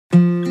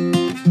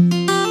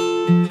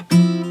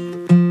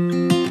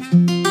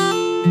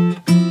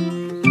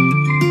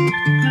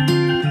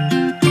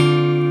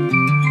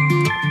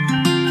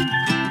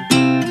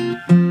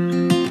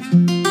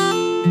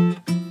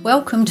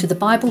Welcome to the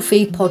Bible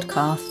Feed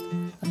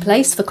podcast, a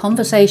place for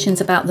conversations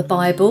about the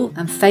Bible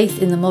and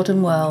faith in the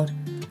modern world,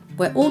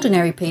 where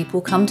ordinary people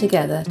come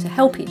together to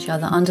help each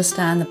other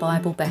understand the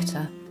Bible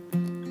better.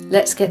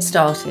 Let's get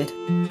started.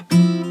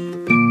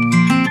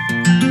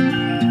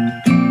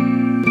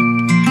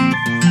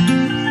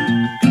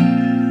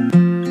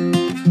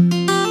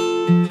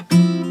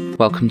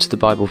 Welcome to the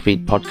Bible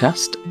Feed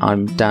podcast.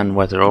 I'm Dan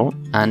Weatherall,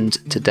 and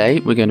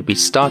today we're going to be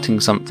starting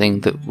something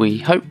that we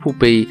hope will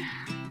be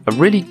a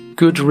really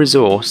good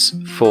resource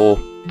for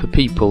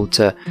people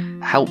to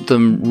help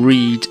them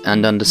read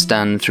and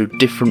understand through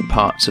different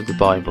parts of the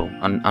Bible.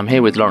 And I'm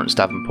here with Lawrence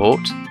Davenport.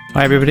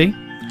 Hi everybody,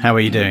 how are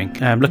you doing?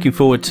 I'm looking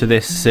forward to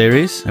this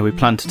series. We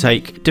plan to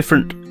take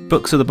different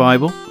books of the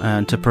Bible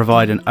and to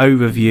provide an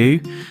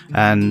overview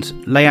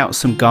and lay out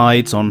some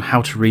guides on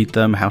how to read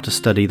them, how to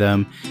study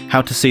them,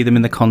 how to see them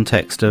in the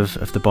context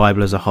of the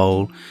Bible as a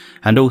whole,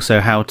 and also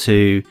how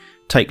to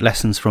take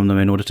lessons from them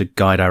in order to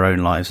guide our own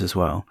lives as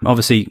well.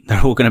 Obviously,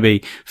 they're all going to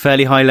be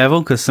fairly high level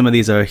because some of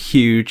these are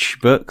huge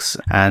books,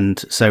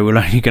 and so we're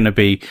only going to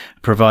be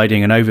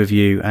providing an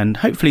overview and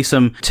hopefully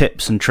some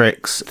tips and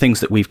tricks, things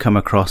that we've come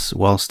across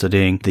while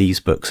studying these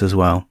books as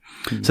well.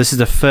 So this is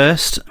the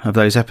first of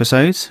those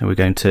episodes. We're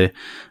going to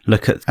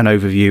look at an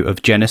overview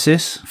of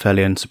Genesis,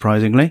 fairly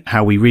unsurprisingly,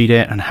 how we read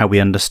it and how we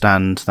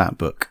understand that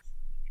book.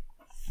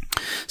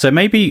 So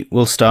maybe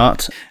we'll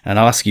start, and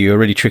I'll ask you a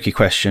really tricky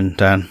question,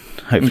 Dan.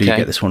 Hopefully you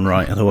get this one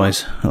right,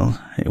 otherwise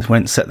it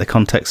won't set the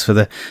context for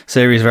the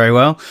series very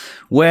well.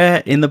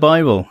 Where in the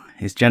Bible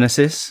is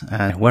Genesis,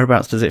 and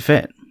whereabouts does it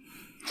fit?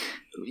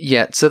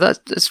 Yeah, so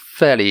that's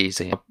fairly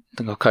easy. I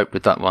think I'll cope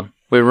with that one.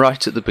 We're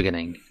right at the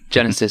beginning.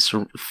 Genesis,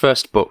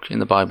 first book in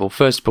the Bible,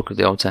 first book of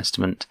the Old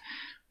Testament,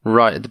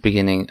 right at the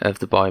beginning of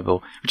the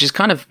Bible, which is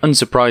kind of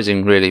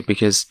unsurprising, really,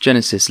 because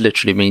Genesis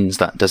literally means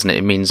that, doesn't it?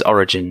 It means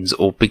origins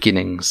or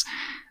beginnings.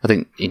 I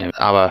think,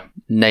 our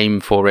name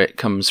for it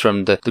comes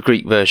from the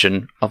Greek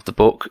version of the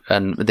book,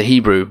 and the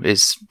Hebrew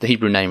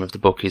name of the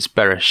book is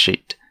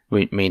Bereshit,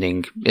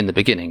 meaning in the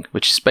beginning,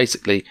 which is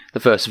basically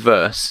the first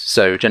verse.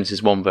 So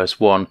Genesis 1 verse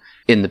 1,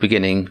 in the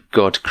beginning,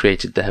 God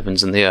created the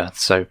heavens and the earth.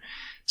 So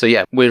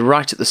yeah, we're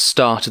right at the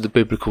start of the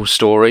biblical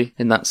story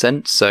in that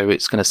sense, so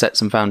it's going to set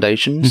some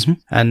foundations.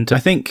 Mm-hmm. And I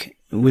think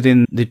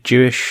within the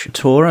Jewish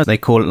Torah, they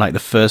call it like the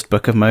first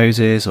book of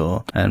Moses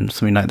or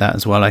something like that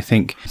as well, I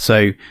think.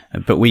 So,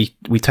 but we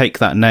take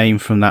that name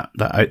from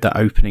that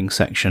opening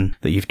section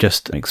that you've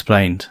just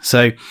explained.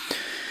 So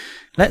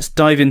let's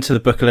dive into the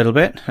book a little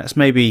bit. Let's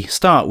maybe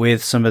start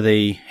with some of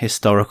the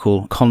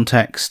historical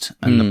context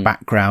and the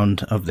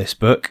background of this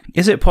book.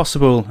 Is it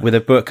possible with a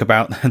book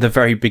about the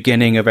very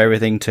beginning of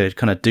everything to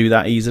kind of do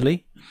that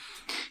easily?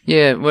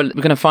 Yeah, well,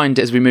 we're going to find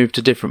as we move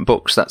to different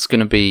books, that's going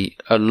to be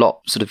a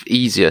lot sort of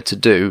easier to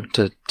do,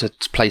 to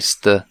place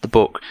the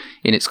book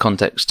in its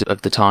context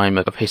of the time,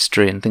 of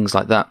history and things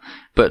like that.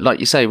 But like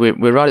you say,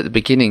 we're right at the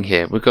beginning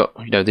here. We've got,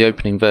 the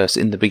opening verse,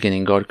 in the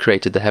beginning God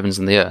created the heavens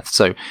and the earth.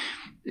 So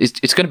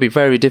it's going to be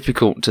very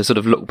difficult to sort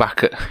of look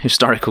back at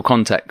historical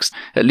context,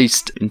 at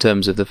least in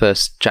terms of the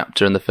first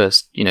chapter and the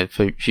first,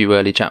 few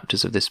early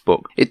chapters of this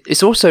book.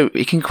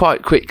 It can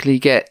quite quickly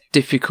get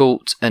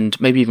difficult and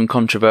maybe even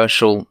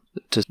controversial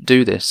to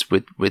do this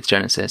with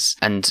Genesis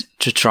and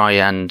to try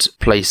and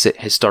place it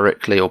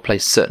historically or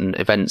place certain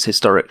events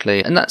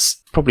historically. And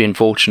that's probably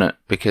unfortunate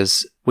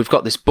because we've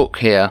got this book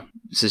here.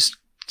 This is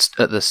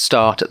at the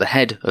start, at the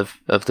head of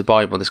the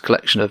Bible, this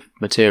collection of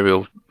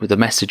material with a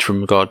message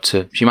from God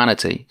to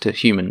humanity, to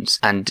humans.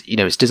 And,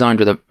 it's designed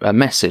with a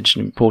message,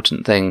 an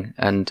important thing.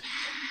 And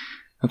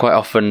quite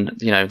often,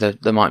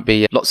 there might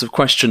be lots of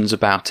questions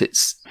about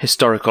its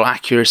historical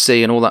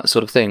accuracy and all that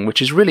sort of thing,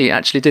 which is really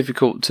actually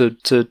difficult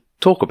to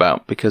talk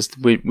about because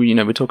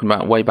we're talking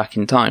about way back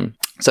in time.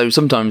 So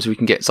sometimes we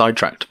can get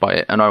sidetracked by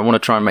it. And I want to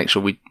try and make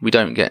sure we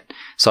don't get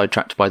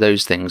sidetracked by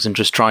those things and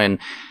just try and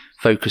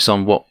focus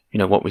on what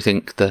we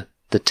think the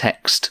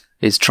text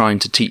is trying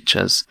to teach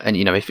us. And,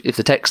 if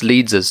the text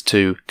leads us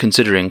to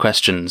considering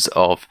questions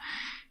of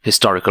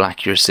historical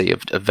accuracy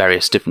of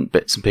various different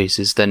bits and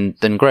pieces, then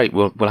great,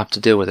 we'll have to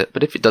deal with it.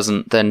 But if it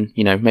doesn't, then,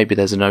 maybe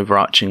there's an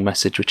overarching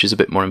message which is a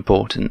bit more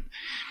important.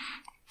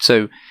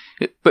 So,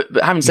 but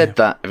having said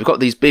that, we've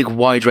got these big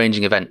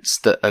wide-ranging events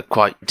that are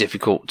quite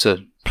difficult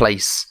to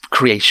place.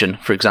 Creation,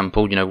 for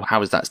example,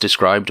 how is that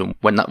described and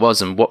when that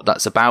was and what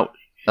that's about.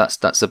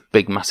 That's a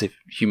big, massive,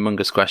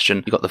 humongous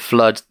question. You've got the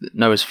flood,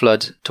 Noah's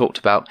flood talked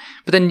about.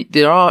 But then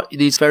there are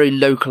these very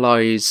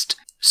localized,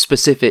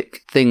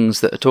 specific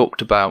things that are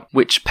talked about,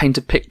 which paint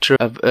a picture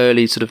of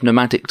early sort of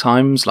nomadic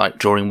times, like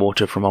drawing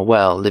water from a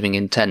well, living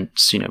in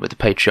tents, with the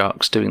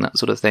patriarchs doing that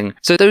sort of thing.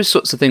 So those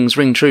sorts of things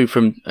ring true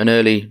from an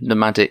early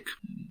nomadic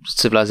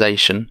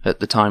civilization at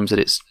the times that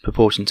it's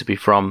purporting to be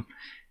from.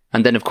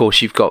 And then, of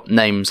course, you've got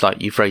names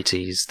like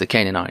Euphrates, the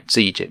Canaanites,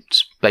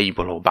 Egypt,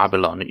 Babel or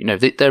Babylon.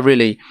 They're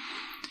really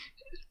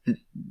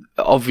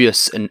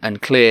obvious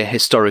and clear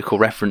historical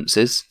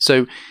references.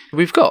 So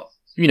we've got,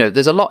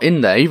 there's a lot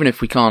in there, even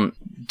if we can't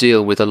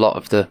deal with a lot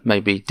of the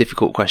maybe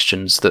difficult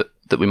questions that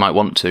we might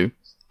want to.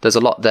 there's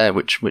a lot there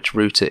which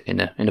root it in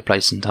a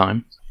place and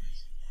time.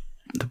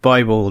 The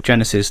Bible,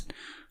 Genesis,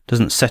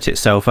 doesn't set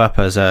itself up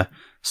as a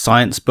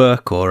science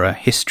book or a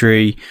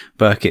history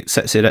book. It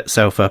sets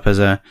itself up as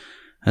a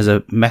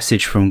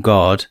message from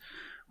God,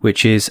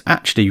 which is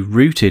actually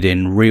rooted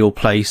in real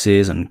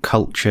places and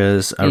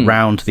cultures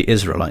around the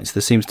Israelites.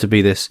 There seems to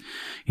be this,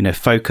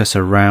 focus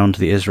around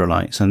the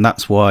Israelites, and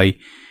that's why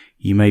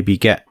you maybe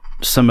get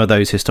some of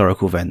those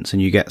historical events,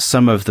 and you get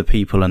some of the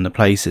people and the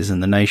places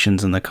and the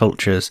nations and the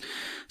cultures.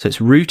 So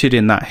it's rooted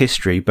in that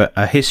history, but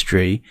a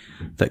history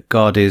that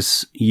God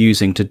is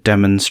using to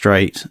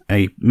demonstrate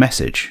a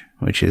message,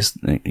 which is,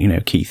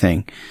 a key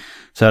thing.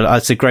 So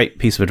it's a great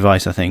piece of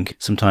advice, I think.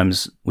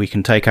 Sometimes we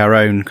can take our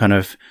own kind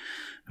of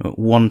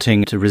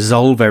wanting to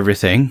resolve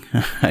everything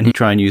and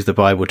try and use the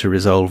Bible to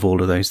resolve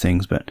all of those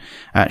things, but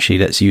actually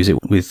let's use it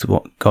with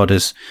what God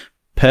has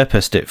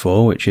purposed it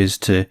for, which is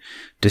to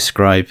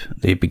describe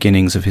the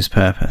beginnings of his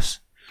purpose.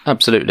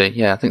 Absolutely.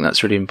 Yeah, I think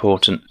that's really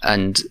important.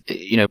 And,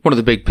 one of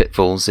the big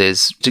pitfalls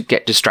is to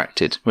get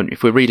distracted.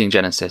 If we're reading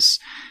Genesis,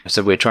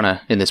 so we're trying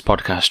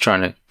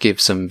to give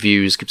some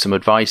views, give some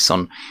advice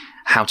on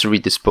how to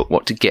read this book,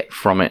 what to get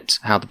from it,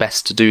 how the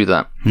best to do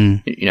that.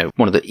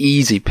 One of the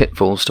easy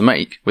pitfalls to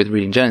make with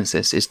reading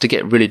Genesis is to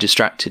get really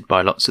distracted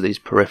by lots of these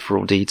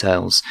peripheral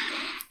details,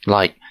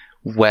 like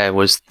where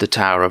was the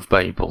Tower of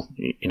Babel?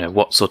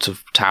 What sort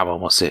of tower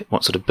was it?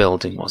 What sort of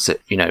building was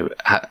it?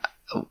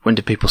 When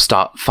did people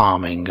start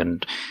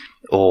farming?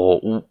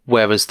 Or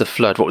where was the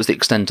flood? What was the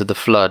extent of the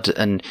flood?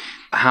 And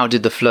how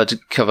did the flood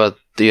cover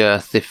the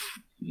earth if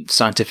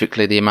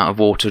scientifically the amount of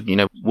water,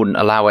 wouldn't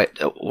allow it?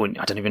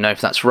 I don't even know if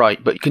that's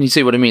right, but can you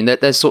see what I mean?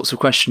 There's sorts of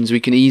questions we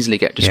can easily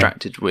get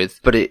distracted with,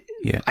 but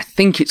I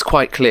think it's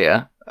quite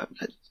clear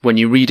when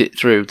you read it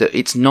through that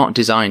it's not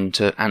designed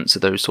to answer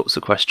those sorts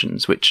of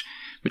questions, which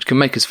can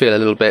make us feel a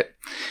little bit,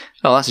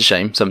 oh, that's a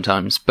shame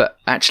sometimes. But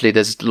actually,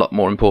 there's a lot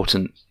more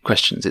important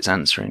questions it's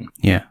answering.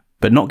 Yeah.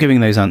 But not giving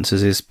those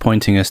answers is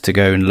pointing us to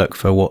go and look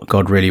for what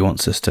God really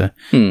wants us to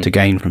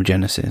gain from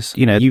Genesis.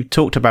 You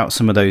talked about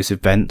some of those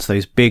events,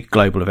 those big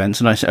global events,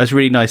 and it was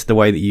really nice the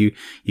way that you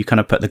kind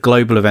of put the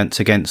global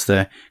events against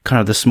the kind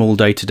of the small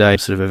day-to-day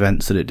sort of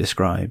events that it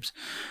describes.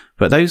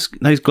 But those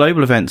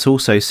global events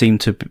also seem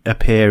to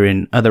appear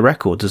in other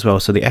records as well.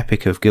 So the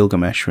Epic of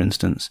Gilgamesh, for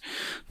instance,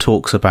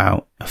 talks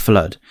about a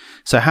flood.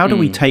 So how do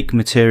we take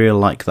material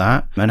like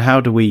that, and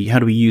how do we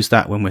use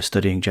that when we're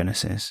studying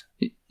Genesis?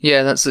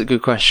 Yeah, that's a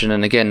good question.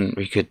 And again,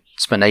 we could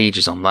spend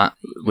ages on that,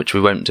 which we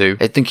won't do.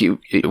 I think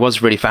it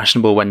was really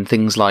fashionable when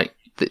things like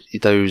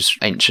those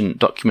ancient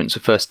documents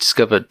were first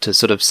discovered to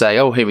sort of say,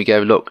 oh, here we go,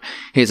 look,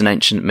 here's an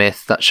ancient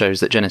myth that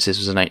shows that Genesis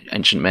was an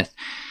ancient myth.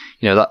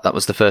 That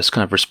was the first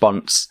kind of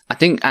response. I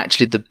think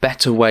actually the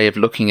better way of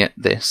looking at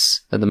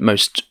this, and the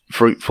most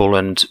fruitful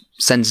and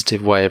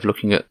sensitive way of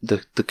looking at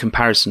the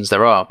comparisons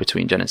there are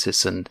between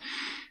Genesis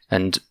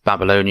and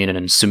Babylonian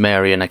and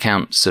Sumerian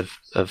accounts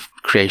of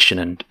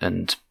creation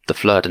and the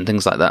flood and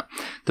things like that.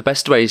 The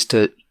best way is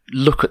to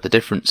look at the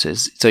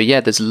differences. So yeah,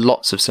 there's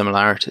lots of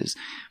similarities,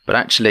 but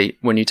actually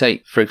when you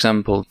take, for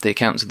example, the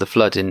accounts of the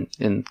flood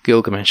in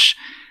Gilgamesh,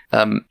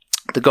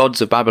 the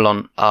gods of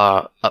Babylon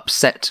are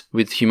upset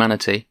with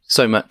humanity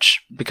so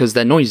much because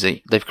they're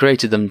noisy. They've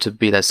created them to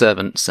be their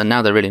servants, and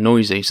now they're really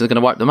noisy, so they're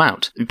going to wipe them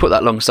out. You put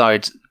that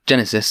alongside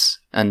Genesis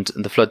and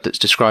the flood that's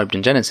described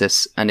in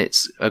Genesis, and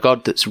it's a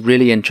God that's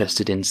really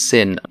interested in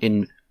sin,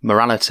 in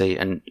morality,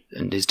 and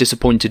is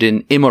disappointed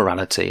in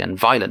immorality and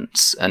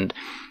violence. And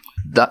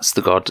that's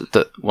the God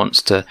that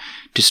wants to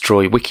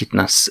destroy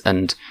wickedness,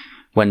 and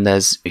when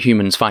there's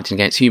humans fighting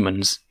against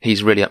humans,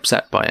 he's really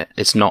upset by it.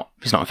 He's not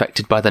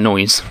affected by the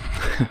noise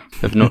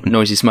of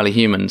noisy, smelly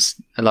humans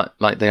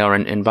like they are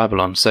in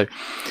Babylon. So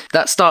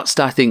that starts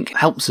to, I think,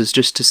 helps us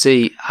just to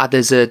see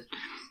there's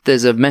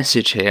a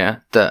message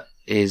here that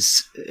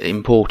is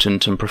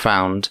important and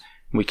profound.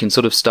 We can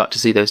sort of start to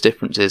see those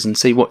differences and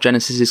see what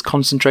Genesis is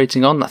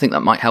concentrating on. I think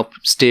that might help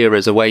steer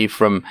us away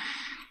from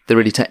the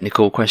really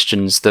technical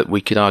questions that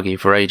we could argue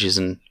for ages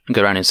and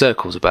go around in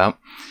circles about,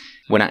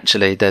 when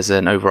actually there's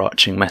an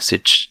overarching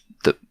message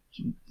that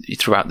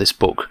throughout this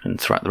book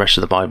and throughout the rest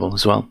of the Bible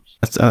as well.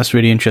 That's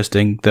really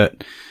interesting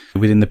that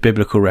within the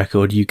biblical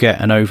record you get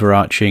an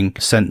overarching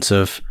sense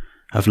of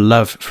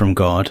love from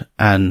God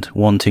and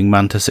wanting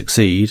man to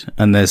succeed,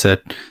 and there's a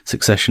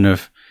succession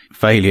of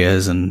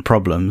failures and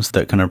problems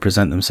that kind of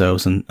present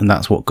themselves, and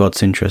that's what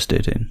God's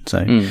interested in.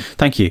 So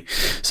thank you.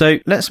 So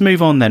let's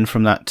move on then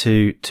from that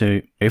to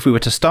if we were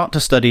to start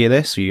to study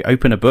this, you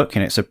open a book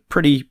and it's a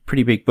pretty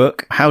big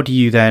book. How do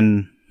you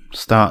then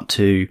start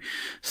to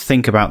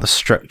think about the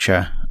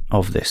structure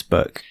of this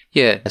book?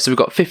 Yeah, so we've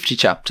got 50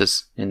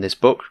 chapters in this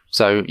book.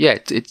 So yeah,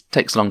 it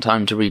takes a long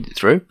time to read it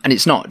through. And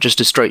it's not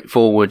just a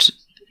straightforward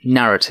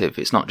narrative.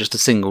 It's not just a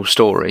single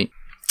story.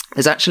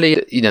 There's actually,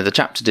 the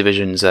chapter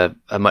divisions are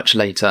much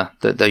later.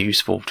 They're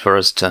useful for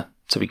us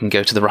so we can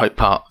go to the right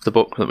part of the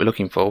book that we're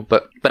looking for.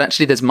 But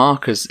actually there's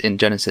markers in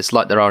Genesis,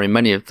 like there are in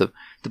many of the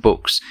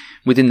books,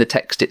 within the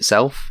text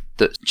itself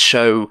that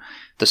show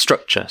the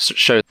structure,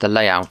 show the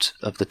layout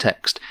of the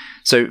text.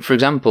 So, for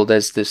example,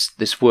 there's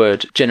this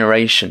word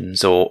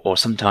generations, or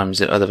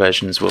sometimes in other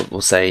versions will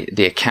say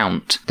the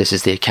account. This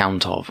is the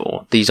account of,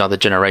 or these are the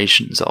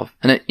generations of.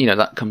 And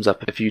that comes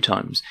up a few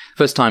times.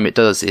 First time it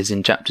does is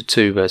in chapter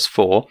 2, verse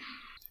 4.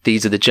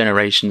 These are the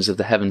generations of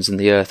the heavens and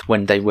the earth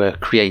when they were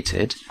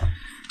created.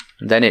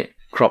 And then it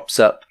crops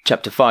up,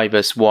 chapter 5,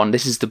 verse 1.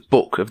 This is the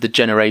book of the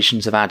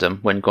generations of Adam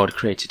when God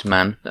created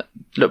man. A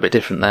little bit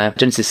different there.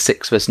 Genesis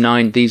 6, verse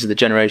 9. These are the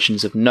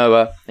generations of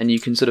Noah. And you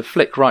can sort of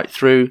flick right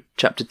through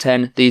chapter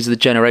 10. These are the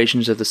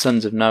generations of the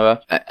sons of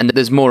Noah. And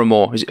there's more and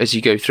more as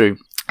you go through.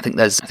 I think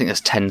there's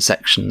 10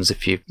 sections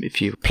if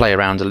you play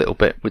around a little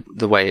bit with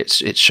the way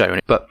it's shown.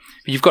 But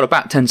you've got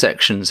about 10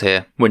 sections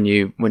here when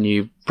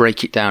you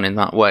break it down in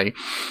that way.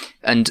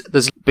 And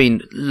there's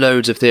been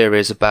loads of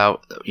theories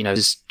about,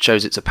 this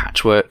shows it's a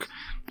patchwork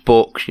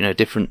book,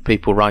 different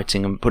people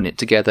writing and putting it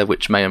together,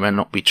 which may or may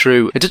not be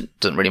true. It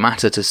doesn't really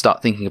matter to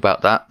start thinking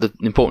about that. The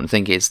important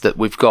thing is that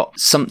we've got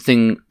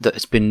something that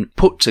has been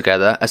put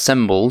together,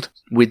 assembled,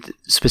 with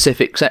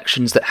specific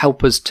sections that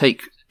help us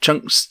take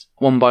chunks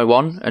one by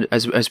one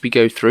as we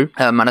go through.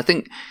 And I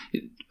think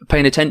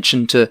paying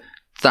attention to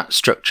that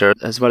structure,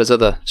 as well as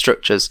other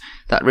structures,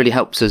 that really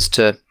helps us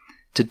to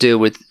deal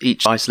with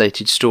each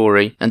isolated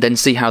story and then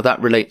see how that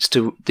relates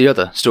to the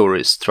other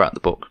stories throughout the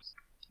book.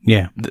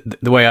 Yeah,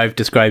 the way I've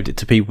described it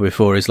to people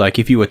before is like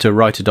if you were to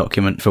write a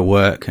document for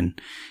work, and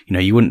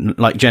you wouldn't,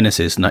 like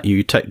Genesis,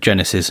 you take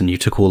Genesis and you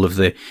took all of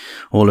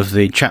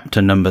the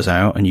chapter numbers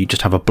out and you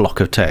just have a block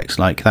of text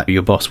like that.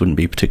 Your boss wouldn't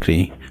be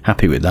particularly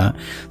happy with that.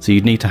 So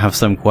you'd need to have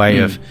some way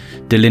of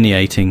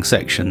delineating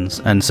sections.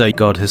 And so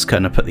God has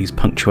kind of put these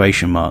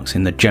punctuation marks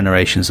in the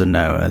generations of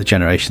Noah, the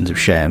generations of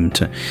Shem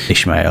to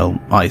Ishmael,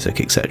 Isaac,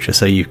 etc.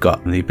 So you've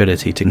got the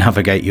ability to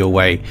navigate your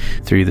way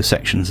through the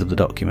sections of the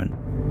document.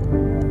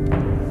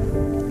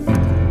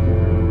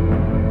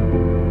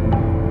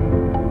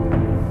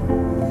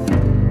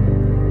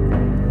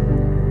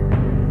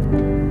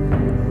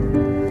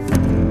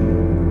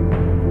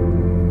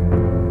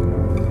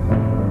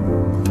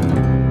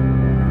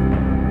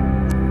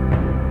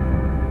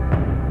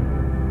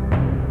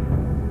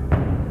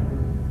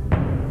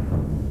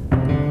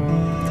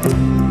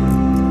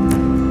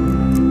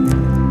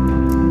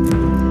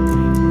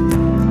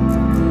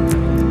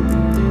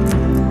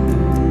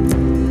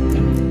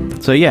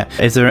 So yeah,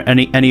 is there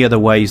any other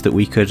ways that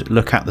we could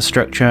look at the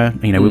structure?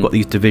 We've got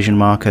these division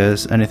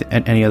markers.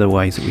 Any other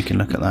ways that we can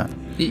look at that?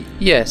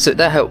 Yeah, so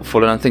they're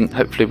helpful, and I think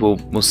hopefully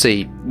we'll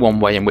see one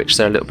way in which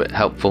they're a little bit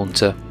helpful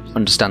to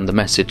understand the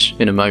message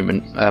in a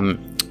moment.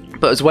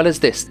 But as well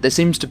as this, there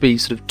seems to be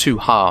sort of two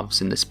halves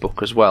in this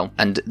book as well,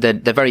 and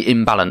they're very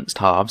imbalanced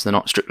halves. They're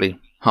not strictly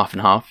half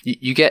and half.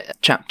 You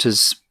get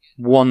chapters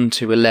 1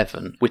 to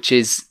 11, which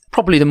is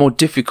probably the more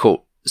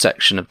difficult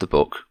section of the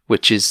book,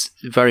 which is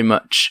very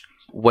much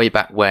way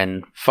back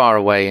when, far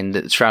away in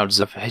the shrouds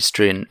of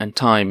history and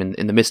time,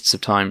 in the mists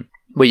of time,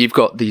 where you've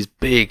got these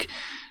big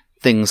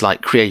things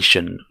like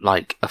creation,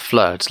 like a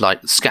flood, like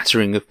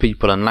scattering of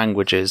people and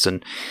languages,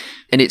 and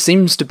it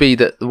seems to be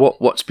that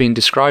what's being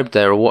described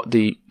there, or what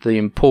the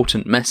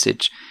important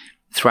message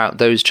throughout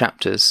those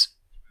chapters,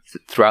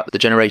 throughout the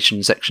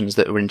generation sections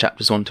that were in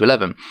chapters 1 to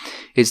 11,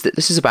 is that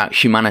this is about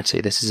humanity.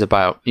 This is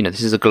about,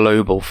 this is a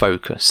global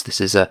focus.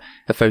 This is a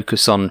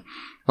focus on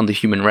the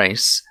human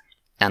race.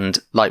 And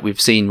like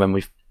we've seen when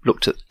we've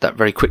looked at that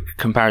very quick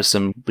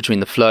comparison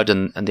between the flood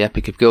and the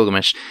Epic of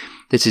Gilgamesh,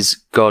 this is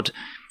God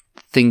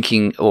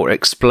thinking or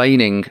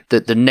explaining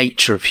the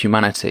nature of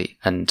humanity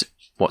and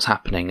what's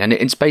happening. And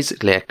it's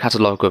basically a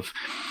catalogue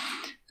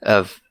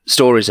of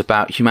stories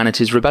about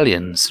humanity's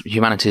rebellions,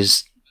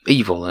 humanity's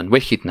evil and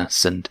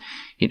wickedness, and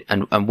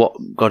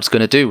what God's going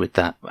to do with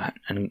that,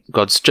 and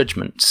God's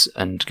judgments,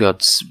 and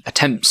God's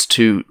attempts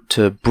to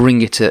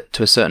bring it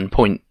to a certain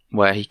point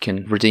where he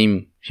can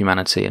redeem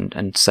humanity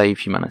and save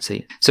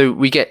humanity. So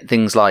we get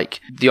things like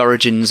the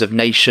origins of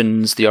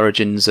nations, the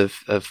origins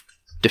of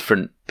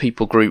different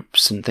people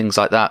groups and things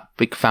like that,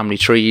 big family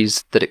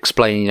trees that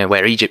explain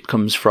where Egypt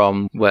comes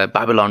from, where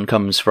Babylon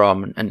comes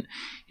from, and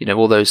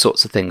all those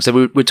sorts of things.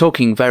 So we're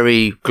talking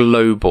very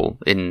global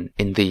in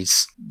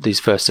these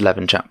first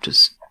 11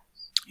 chapters.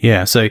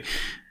 Yeah, so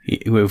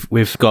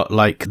we've got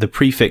like the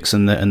prefix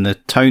and the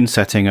tone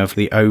setting of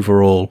the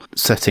overall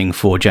setting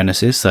for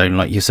Genesis. So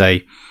like you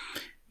say,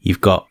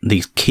 you've got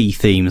these key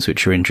themes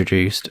which are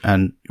introduced,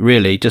 and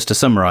really, just to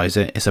summarize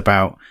it, it's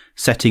about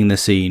setting the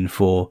scene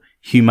for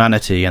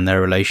humanity and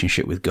their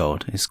relationship with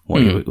God is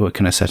what we're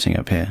kind of setting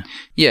up here.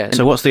 Yeah.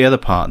 So what's the other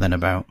part then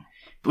about?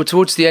 Well,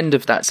 towards the end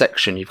of that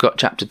section, you've got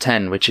chapter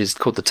 10, which is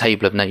called the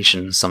Table of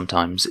Nations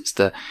sometimes. It's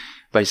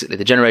basically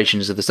the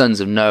generations of the sons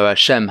of Noah,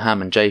 Shem,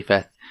 Ham, and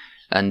Japheth,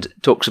 and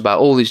talks about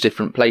all these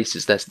different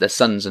places, their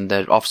sons and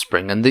their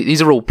offspring. And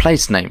these are all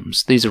place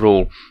names. These are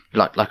all,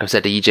 like I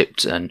said,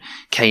 Egypt and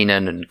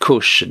Canaan and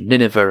Cush and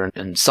Nineveh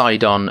and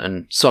Sidon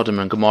and Sodom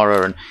and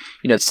Gomorrah. And,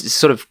 it's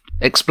sort of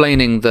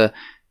explaining the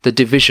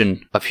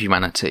division of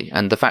humanity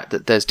and the fact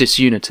that there's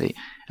disunity.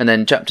 And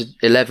then chapter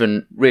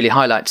 11 really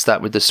highlights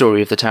that with the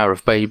story of the Tower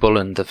of Babel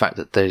and the fact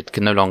that they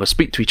can no longer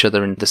speak to each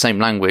other in the same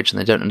language and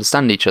they don't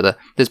understand each other.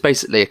 There's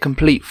basically a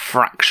complete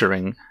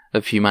fracturing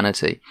of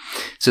humanity.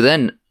 So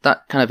then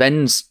that kind of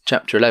ends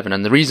chapter 11.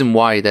 And the reason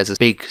why there's a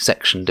big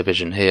section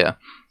division here,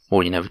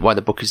 or, why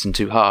the book is in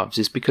two halves,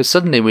 is because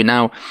suddenly we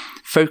now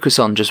focus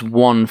on just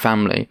one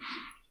family.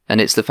 And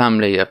it's the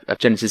family of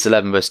Genesis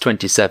 11, verse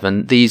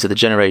 27. These are the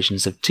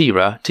generations of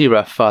Terah.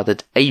 Terah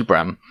fathered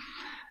Abram.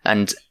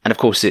 And of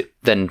course, it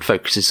then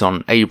focuses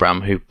on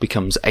Abram, who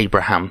becomes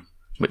Abraham,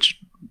 which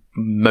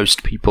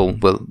most people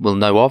will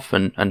know of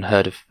and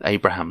heard of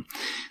Abraham,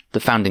 the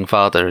founding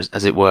father,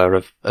 as it were,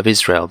 of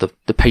Israel,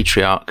 the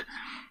patriarch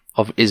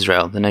of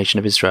Israel, the nation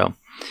of Israel.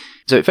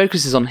 So it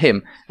focuses on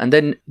him. And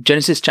then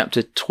Genesis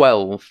chapter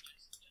 12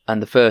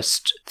 and the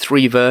first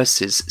 3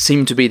 verses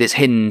seem to be this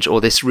hinge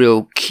or this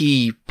real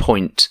key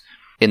point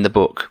in the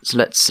book.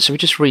 So shall we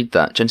just read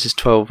that? Genesis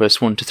 12,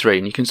 verse 1 to 3.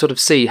 And you can sort of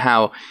see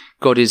how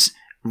God is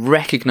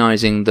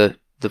recognizing the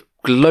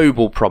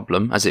global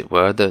problem, as it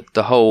were,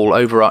 the whole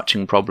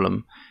overarching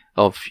problem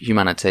of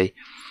humanity,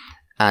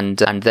 and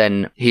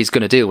then he's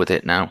going to deal with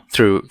it now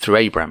through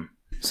Abram.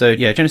 So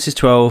yeah, Genesis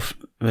 12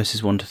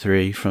 verses 1 to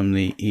 3 from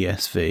the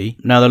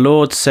ESV. Now the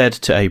Lord said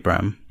to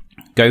Abram,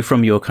 "Go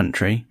from your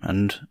country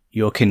and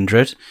your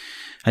kindred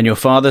and your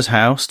father's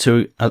house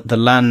to the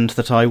land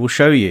that I will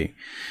show you.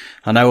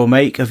 And I will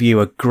make of you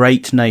a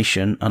great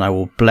nation, and I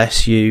will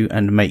bless you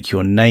and make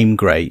your name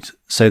great,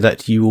 so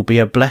that you will be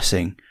a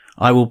blessing.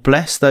 I will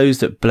bless those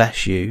that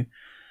bless you,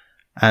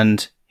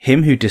 and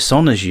him who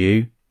dishonours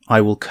you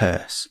I will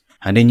curse.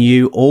 And in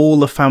you all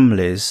the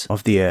families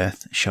of the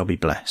earth shall be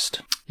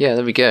blessed." Yeah,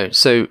 there we go.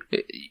 So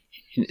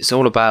it's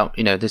all about,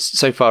 this.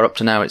 So far up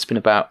to now, it's been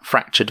about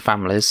fractured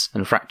families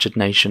and fractured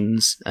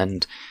nations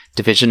and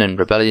division and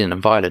rebellion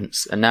and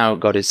violence. And now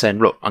God is saying,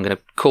 look, I'm going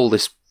to call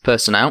this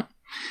person out.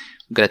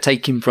 I'm going to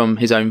take him from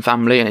his own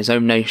family and his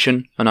own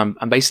nation, and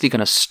I'm basically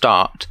going to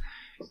start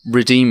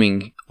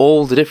redeeming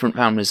all the different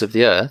families of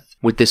the earth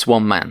with this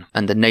one man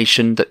and the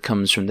nation that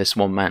comes from this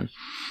one man.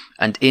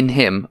 And in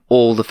him,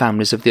 all the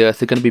families of the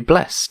earth are going to be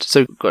blessed.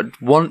 So God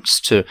wants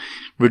to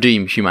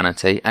redeem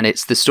humanity, and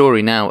it's the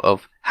story now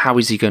of how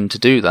is he going to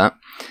do that.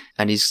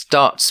 And he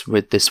starts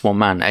with this one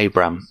man,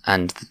 Abram,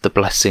 and the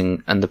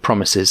blessing and the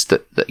promises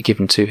that are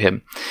given to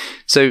him.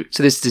 So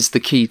this is the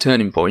key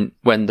turning point,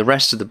 when the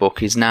rest of the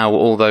book is now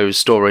all those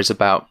stories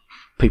about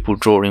people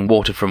drawing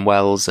water from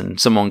wells and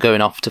someone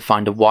going off to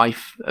find a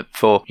wife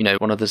for,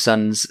 one of the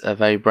sons of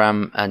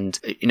Abram, and,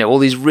 all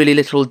these really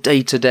little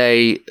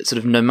day-to-day sort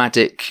of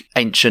nomadic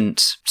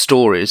ancient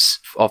stories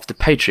of the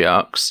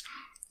patriarchs.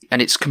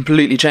 And it's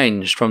completely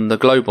changed from the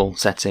global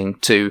setting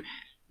to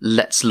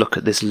let's look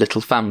at this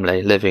little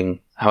family living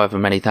however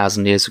many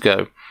thousand years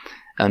ago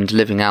and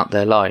living out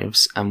their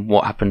lives and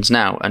what happens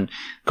now. And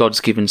God's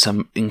given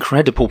some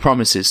incredible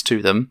promises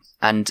to them.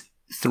 And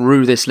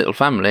through this little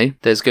family,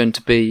 there's going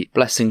to be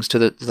blessings to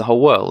the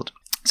whole world.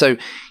 So,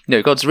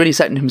 God's really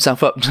setting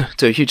himself up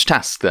to a huge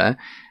task there.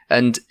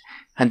 And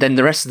then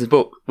the rest of the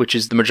book, which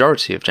is the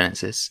majority of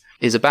Genesis,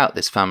 is about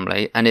this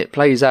family. And it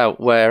plays out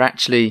where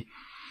actually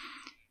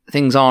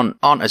things aren't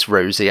as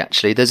rosy,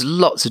 actually. There's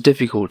lots of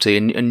difficulty,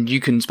 and you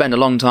can spend a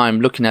long time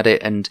looking at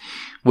it and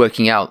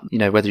working out,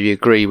 whether you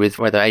agree with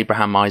whether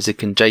Abraham,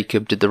 Isaac and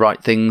Jacob did the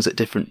right things at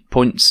different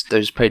points,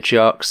 those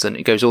patriarchs, and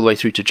it goes all the way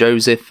through to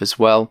Joseph as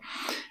well,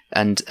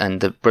 and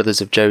the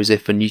brothers of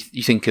Joseph, and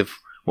you think of,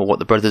 well, what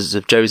the brothers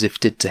of Joseph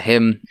did to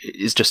him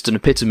is just an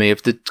epitome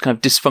of the kind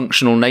of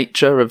dysfunctional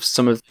nature of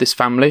some of this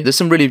family. There's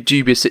some really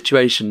dubious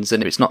situations,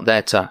 and it's not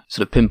there to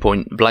sort of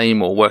pinpoint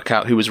blame or work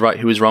out who was right,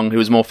 who was wrong, who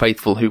was more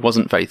faithful, who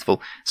wasn't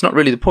faithful. It's not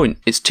really the point.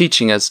 It's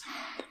teaching us,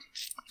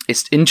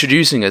 it's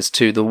introducing us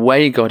to the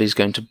way God is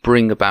going to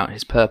bring about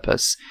his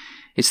purpose.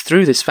 It's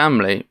through this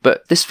family,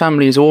 but this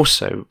family is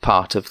also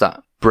part of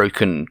that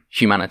broken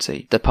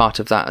humanity. They're part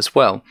of that as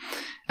well.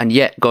 And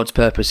yet God's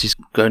purpose is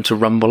going to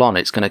rumble on.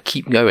 It's going to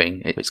keep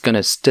going. It's going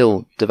to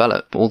still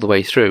develop all the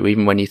way through,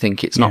 even when you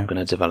think it's not going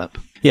to develop.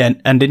 Yeah,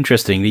 and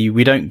interestingly,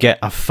 we don't get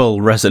a full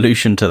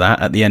resolution to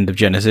that at the end of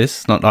Genesis.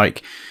 It's not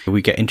like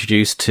we get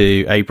introduced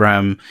to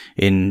Abraham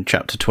in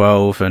chapter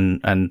 12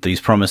 and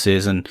these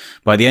promises, and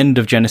by the end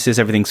of Genesis,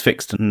 everything's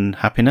fixed and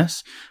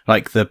happiness.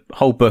 Like the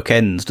whole book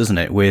ends, doesn't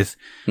it, with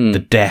the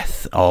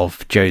death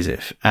of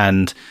Joseph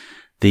and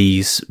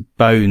these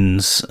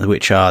bones,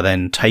 which are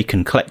then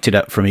collected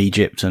up from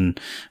Egypt and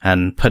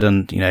put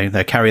on,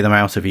 they carry them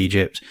out of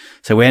Egypt.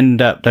 So we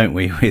end up, don't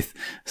we, with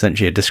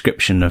essentially a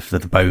description of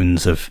the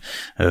bones of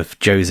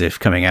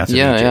Joseph coming out of Egypt.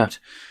 Yeah.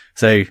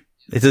 So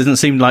it doesn't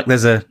seem like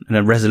there's a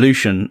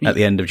resolution at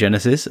the end of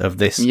Genesis of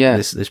this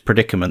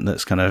predicament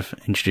that's kind of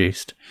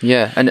introduced.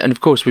 Yeah, and of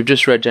course we've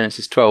just read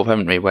Genesis 12,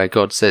 haven't we, where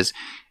God says,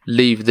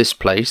 leave this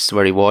place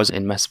where he was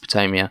in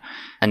Mesopotamia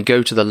and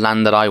go to the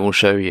land that I will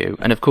show you.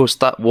 And of course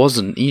that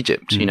wasn't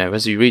Egypt,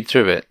 as you read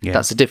through it,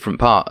 that's a different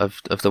part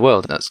of the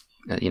world. That's,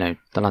 the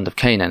land of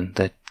Canaan,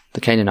 the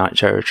Canaanite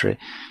territory.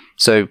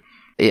 So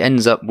it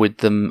ends up with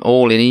them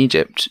all in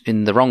Egypt,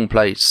 in the wrong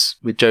place,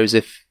 with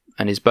Joseph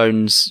and his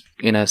bones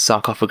in a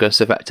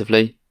sarcophagus,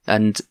 effectively,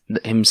 and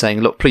him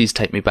saying, look, please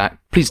take me back.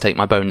 Please take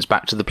my bones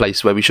back to the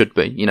place where we should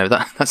be.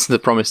 That's the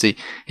promise he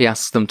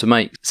asks them to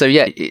make. So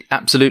yeah, it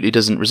absolutely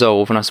doesn't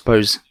resolve. And I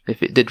suppose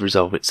if it did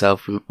resolve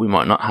itself, we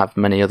might not have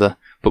many other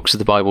books of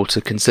the Bible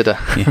to consider.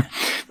 Yeah.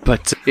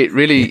 But it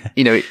really,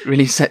 it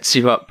really sets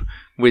you up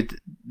with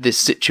this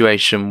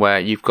situation where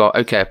you've got,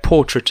 a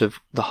portrait of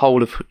the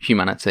whole of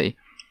humanity,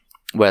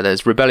 where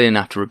there's rebellion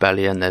after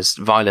rebellion, there's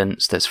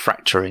violence, there's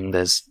fracturing,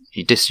 there's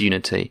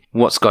disunity.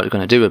 What's God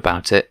going to do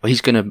about it? Well,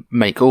 he's going to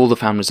make all the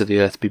families of the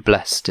earth be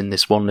blessed in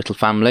this one little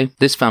family.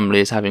 This family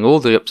is having all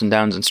the ups and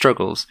downs and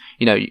struggles.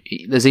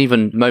 There's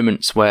even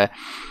moments where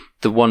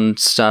the one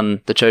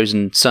son, the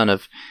chosen son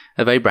of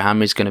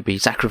Abraham, is going to be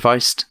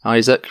sacrificed,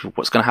 Isaac.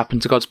 What's going to happen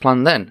to God's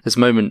plan then? There's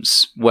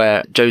moments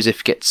where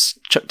Joseph gets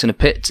chucked in a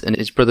pit and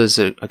his brothers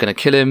are going to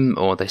kill him,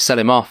 or they sell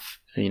him off.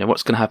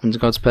 What's going to happen to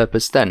God's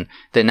purpose then?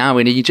 They're now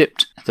in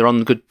Egypt. They're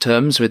on good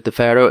terms with the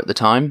Pharaoh at the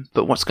time,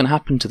 but what's going to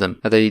happen to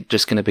them? Are they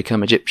just going to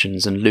become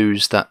Egyptians and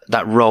lose that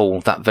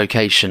role, that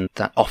vocation,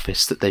 that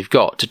office that they've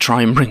got to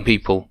try and bring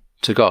people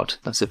to God?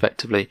 That's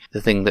effectively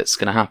the thing that's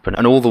going to happen.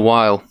 And all the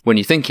while, when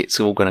you think it's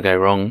all going to go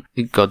wrong,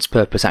 God's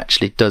purpose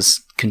actually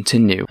does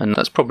continue. And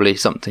that's probably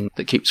something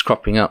that keeps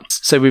cropping up.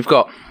 So we've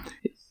got,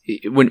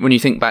 when you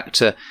think back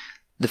to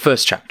the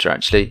first chapter,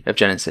 actually, of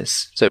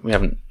Genesis. So we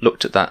haven't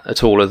looked at that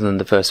at all other than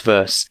the first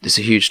verse. It's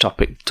a huge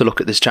topic to look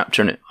at this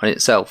chapter on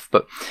itself,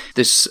 but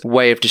this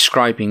way of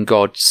describing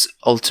God's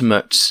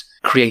ultimate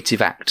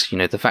creative act,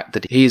 the fact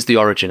that he is the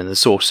origin and the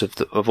source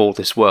of all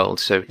this world.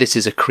 So this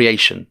is a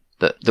creation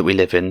that we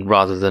live in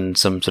rather than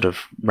some sort of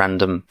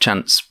random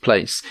chance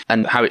place,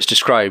 and how it's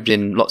described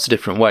in lots of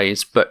different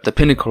ways. But the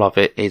pinnacle of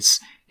it is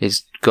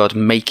God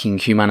making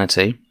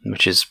humanity,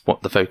 which is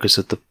what the focus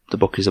of the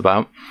book is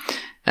about.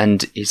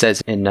 And he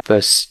says in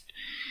verse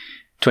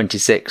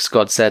 26,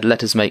 God said,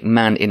 let us make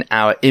man in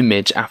our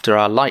image after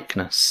our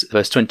likeness.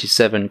 Verse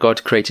 27,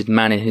 God created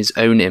man in his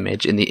own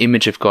image. In the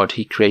image of God,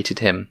 he created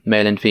him.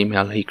 Male and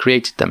female, he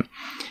created them.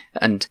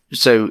 And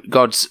so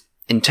God's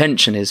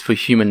intention is for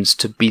humans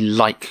to be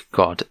like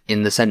God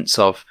in the sense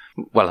of,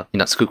 well,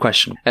 that's a good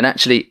question. And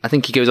actually, I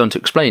think he goes on to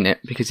explain it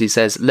because he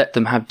says, let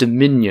them have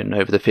dominion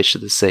over the fish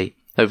of the sea,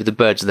 over the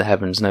birds of the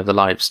heavens, and over the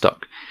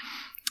livestock.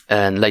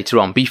 And later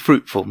on, be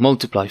fruitful,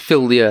 multiply,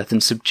 fill the earth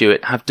and subdue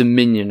it, have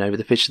dominion over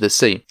the fish of the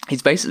sea.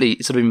 He's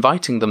basically sort of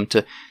inviting them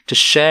to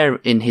share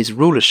in his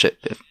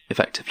rulership,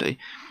 effectively.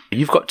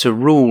 You've got to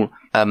rule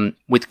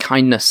with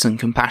kindness and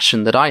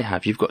compassion that I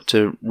have. You've got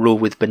to rule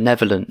with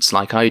benevolence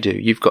like I do.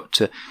 You've got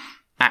to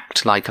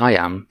act like I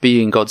am,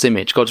 be in God's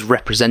image, God's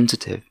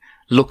representative.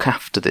 Look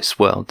after this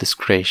world, this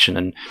creation,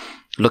 and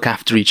look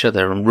after each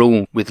other and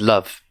rule with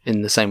love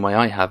in the same way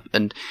I have.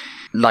 And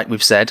like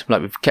we've said,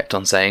 like we've kept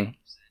on saying,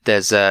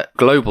 there's a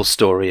global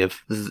story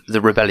of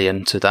the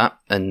rebellion to that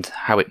and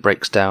how it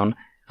breaks down.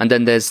 And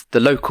then there's the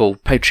local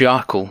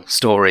patriarchal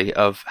story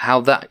of how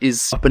that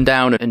is up and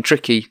down and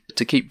tricky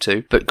to keep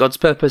to. But God's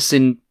purpose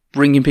in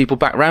bringing people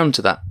back round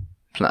to that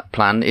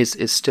plan is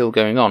still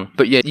going on.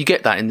 But yeah, you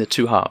get that in the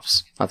two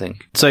halves, I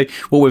think. So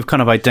what we've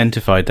kind of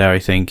identified there, I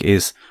think,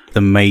 is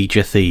the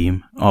major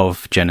theme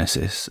of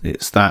Genesis.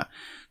 It's that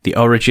the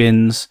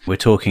origins, we're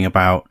talking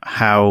about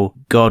how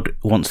God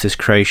wants this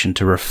creation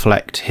to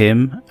reflect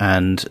him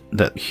and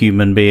that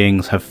human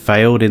beings have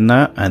failed in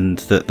that, and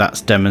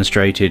that's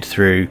demonstrated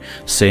through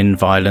sin,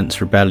 violence,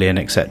 rebellion,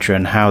 etc.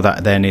 And how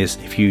that then is,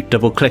 if you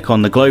double click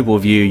on the global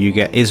view, you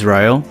get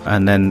Israel,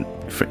 and then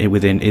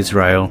within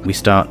Israel we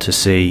start to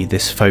see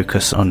this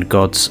focus on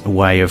God's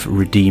way of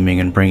redeeming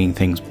and bringing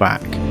things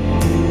back.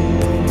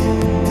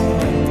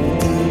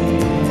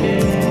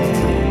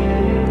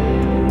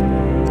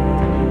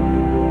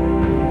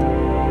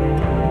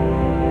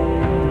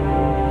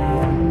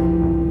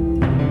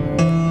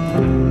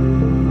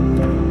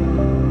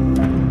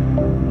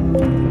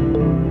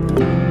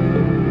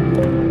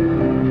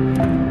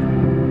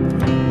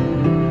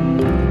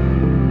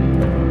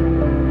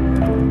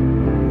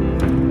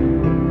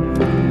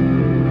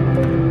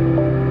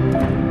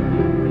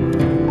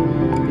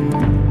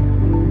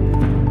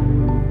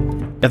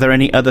 Are there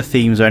any other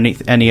themes or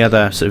any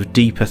other sort of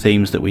deeper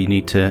themes that we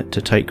need to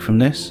take from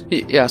this?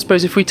 Yeah, I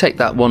suppose if we take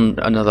that one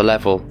another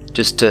level,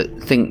 just to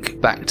think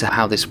back to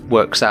how this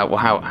works out, or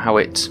how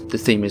the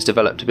theme is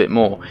developed a bit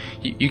more,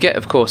 you get,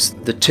 of course,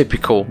 the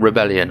typical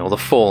rebellion or the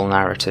fall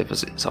narrative,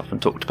 as it's often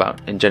talked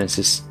about in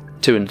Genesis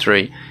 2 and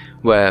 3,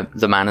 where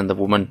the man and the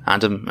woman,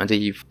 Adam and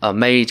Eve, are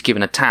made,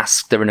 given a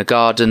task. They're in a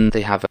garden,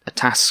 they have a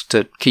task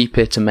to keep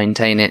it and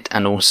maintain it,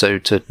 and also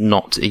to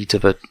not eat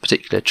of a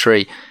particular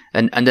tree.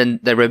 And then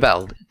they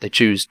rebel. They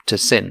choose to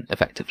sin,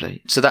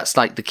 effectively. So that's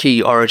like the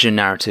key origin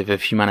narrative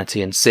of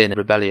humanity and sin and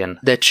rebellion.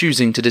 They're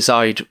choosing to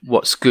decide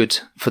what's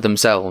good for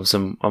themselves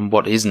and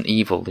what isn't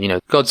evil.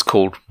 God's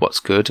called what's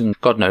good and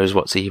God knows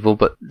what's evil,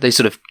 but they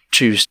sort of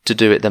choose to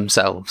do it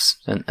themselves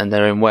and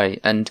their own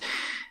way. And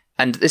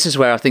this is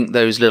where I think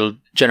those little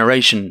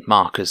generation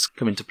markers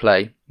come into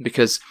play,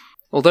 because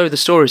although the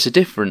stories are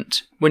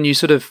different, when you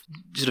sort of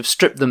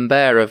strip them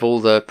bare of all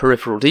the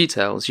peripheral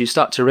details, you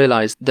start to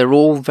realise they're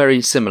all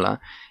very similar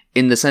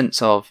in the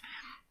sense of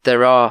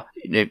there are,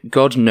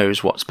 God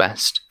knows what's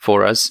best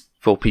for us,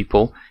 for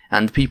people,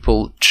 and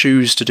people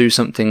choose to do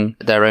something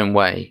their own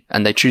way,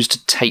 and they choose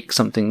to take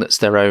something that's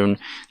their own.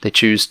 They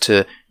choose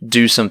to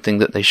do something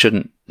that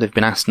they've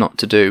been asked not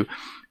to do.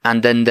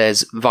 And then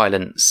there's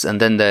violence, and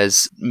then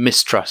there's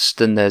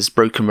mistrust, and there's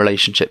broken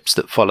relationships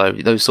that follow,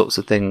 those sorts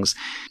of things.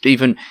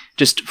 Even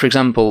just, for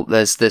example,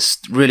 there's this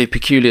really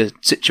peculiar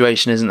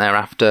situation, isn't there,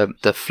 after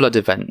the flood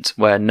event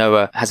where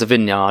Noah has a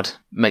vineyard,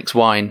 makes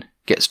wine,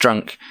 gets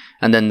drunk,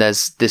 and then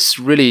there's this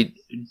really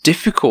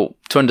difficult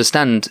to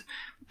understand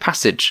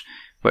passage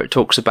where it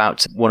talks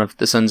about one of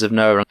the sons of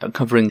Noah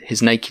uncovering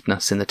his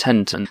nakedness in the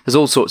tent. And there's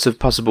all sorts of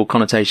possible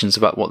connotations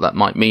about what that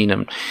might mean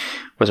and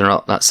whether or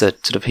not that's a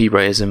sort of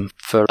Hebraism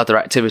for other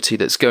activity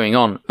that's going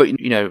on. But,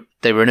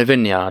 they were in a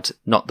vineyard,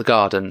 not the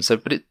garden. So,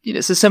 but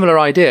it's a similar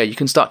idea. You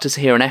can start to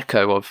hear an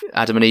echo of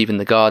Adam and Eve in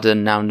the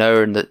garden, now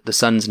Noah and the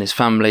sons and his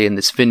family in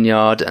this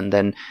vineyard, and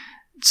then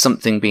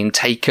something being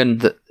taken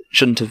that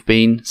shouldn't have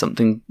been,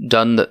 something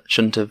done that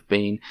shouldn't have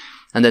been.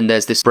 And then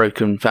there's this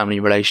broken family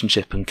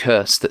relationship and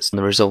curse that's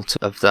the result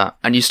of that.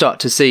 And you start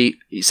to see,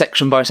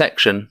 section by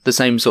section, the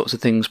same sorts of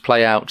things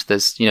play out.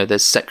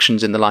 There's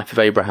sections in the life of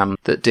Abraham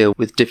that deal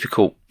with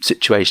difficult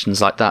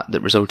situations like that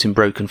result in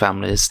broken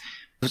families.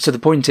 So the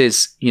point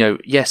is,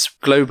 yes,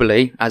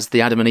 globally, as the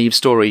Adam and Eve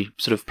story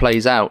sort of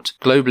plays out,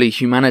 globally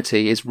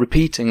humanity is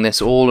repeating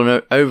this all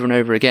and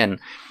over again.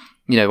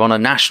 On a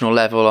national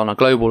level, on a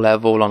global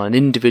level, on an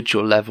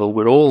individual level,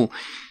 we're all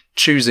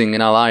choosing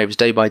in our lives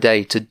day by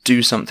day to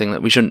do something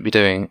that we shouldn't be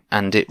doing,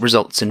 and it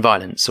results in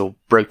violence or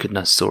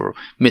brokenness or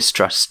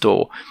mistrust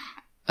or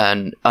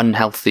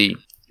unhealthy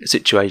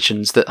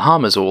situations that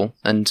harm us all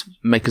and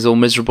make us all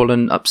miserable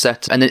and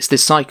upset. And it's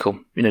this cycle,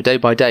 day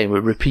by day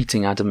we're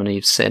repeating Adam and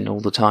Eve's sin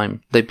all the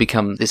time. They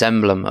become this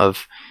emblem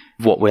of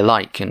what we're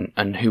like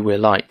and who we're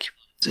like.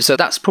 So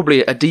that's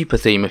probably a deeper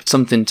theme, of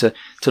something to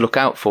look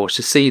out for,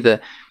 to see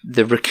the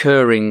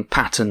recurring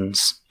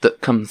patterns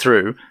that come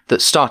through,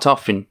 that start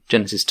off in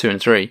Genesis 2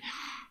 and 3,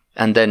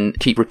 and then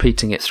keep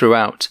repeating it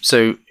throughout.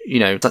 So,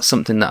 that's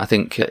something that I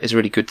think is a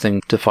really good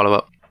thing to follow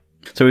up.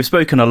 So we've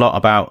spoken a lot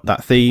about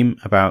that theme,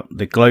 about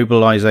the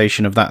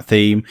globalization of that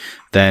theme,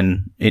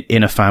 then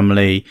in a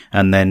family,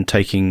 and then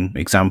taking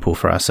example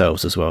for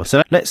ourselves as well.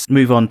 So let's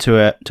move on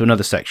to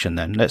another section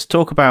then. Let's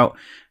talk about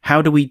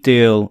how do we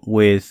deal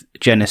with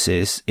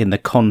Genesis in the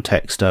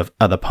context of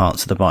other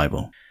parts of the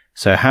Bible.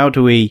 So how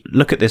do we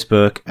look at this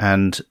book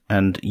and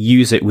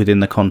use it within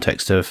the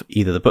context of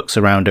either the books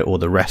around it or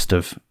the rest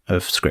of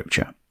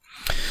Scripture?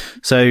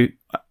 So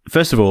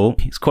first of all,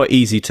 it's quite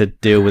easy to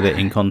deal with it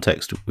in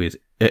context with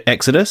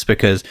Exodus,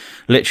 because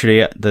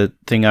literally the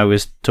thing I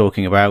was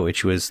talking about,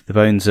 which was the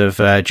bones of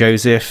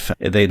Joseph,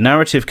 the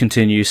narrative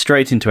continues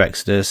straight into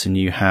Exodus, and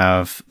you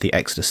have the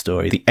Exodus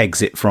story, the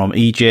exit from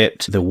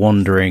Egypt, the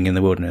wandering in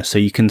the wilderness. So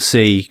you can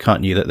see,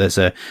 can't you, that there's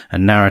a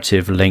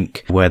narrative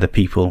link where the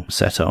people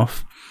set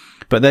off.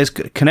 But there's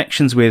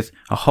connections with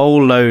a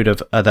whole load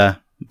of other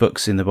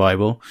books in the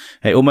Bible.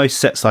 It almost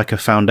sets like a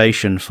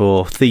foundation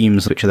for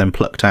themes which are then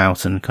plucked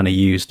out and kind of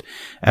used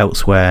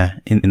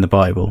elsewhere in the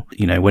Bible.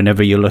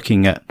 Whenever you're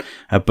looking at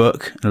a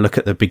book, look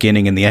at the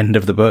beginning and the end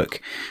of the book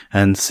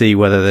and see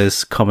whether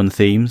there's common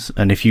themes.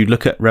 And if you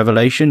look at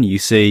Revelation, you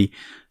see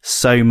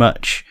so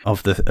much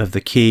of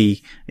the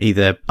key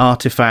either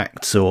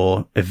artifacts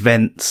or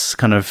events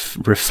kind of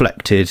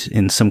reflected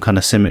in some kind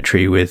of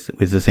symmetry with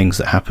the things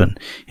that happen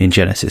in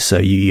Genesis. So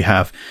you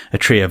have a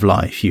tree of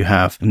life, you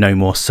have no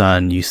more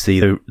sun, you see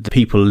the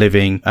people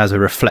living as a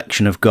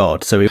reflection of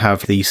God. So we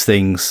have these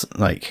things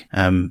like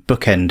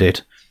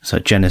bookended, so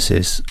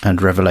Genesis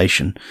and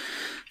Revelation.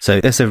 So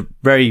that's a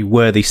very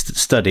worthy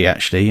study,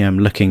 actually,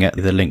 looking at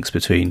the links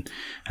between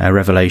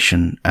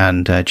Revelation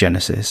and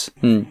Genesis.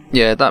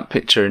 Yeah, that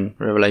picture in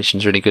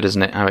Revelation is really good,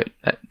 isn't it? How it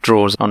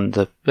draws on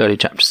the early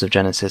chapters of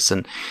Genesis.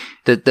 And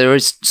there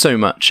is so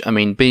much. I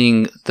mean,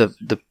 being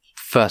the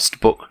first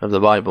book of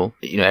the Bible,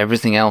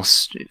 everything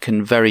else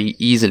can very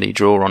easily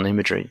draw on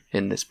imagery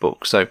in this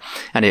book. So,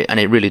 and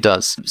it really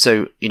does.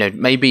 So,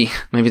 maybe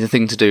the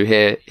thing to do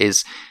here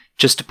is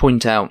just to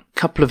point out a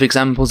couple of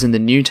examples in the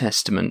New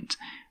Testament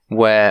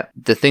where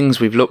the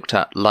things we've looked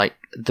at, like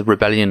the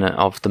rebellion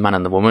of the man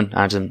and the woman,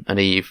 Adam and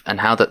Eve,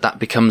 and how that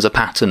becomes a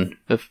pattern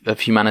of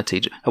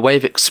humanity, a way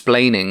of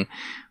explaining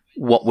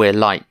what we're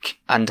like,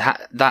 and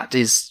that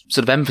is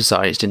sort of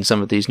emphasized in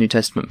some of these New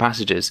Testament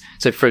passages.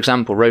 So, for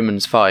example,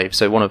 Romans 5,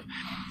 so one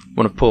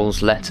of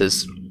Paul's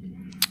letters,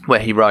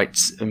 where he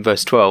writes in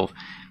verse 12,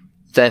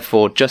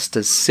 "Therefore, just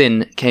as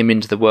sin came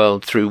into the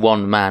world through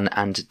one man,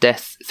 and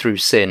death through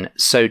sin,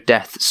 so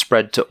death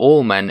spread to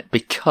all men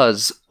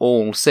because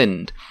all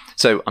sinned."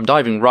 So I'm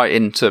diving right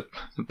into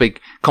a big,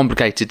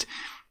 complicated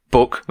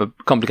book, a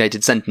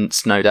complicated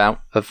sentence, no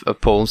doubt, of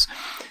Paul's.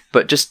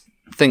 But just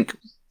think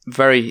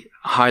very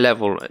high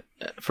level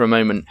for a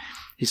moment.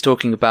 He's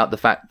talking about the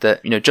fact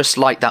that, just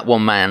like that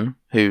one man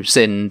who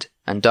sinned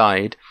and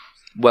died,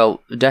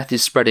 well, death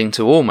is spreading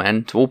to all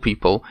men, to all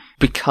people,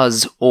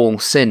 because all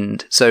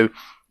sinned. So,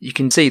 you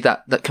can see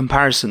that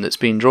comparison that's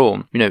being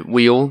drawn.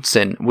 We all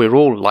sin. We're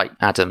all like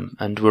Adam,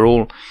 and we're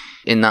all,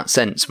 in that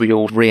sense, we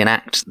all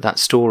reenact that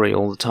story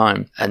all the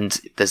time.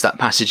 And there's that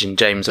passage in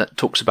James that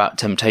talks about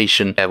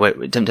temptation, where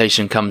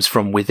temptation comes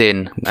from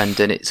within, and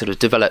then it sort of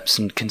develops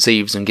and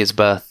conceives and gives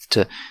birth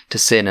to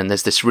sin. And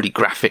there's this really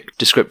graphic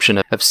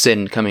description of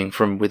sin coming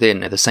from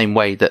within, the same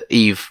way that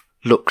Eve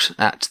looked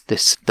at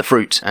the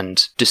fruit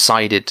and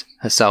decided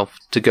herself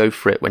to go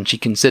for it when she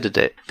considered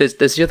it.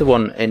 There's the other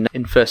one in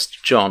 1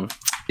 John,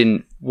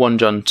 in 1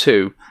 John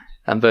 2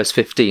 and verse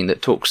 15,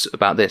 that talks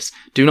about this.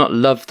 Do not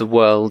love the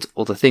world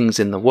or the things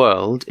in the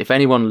world. If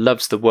anyone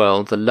loves the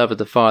world, the love of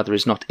the Father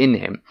is not in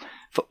him.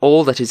 For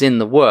all that is in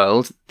the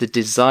world, the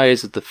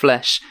desires of the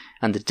flesh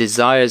and the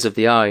desires of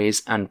the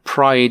eyes and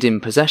pride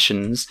in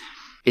possessions,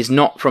 is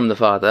not from the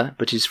Father,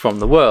 but is from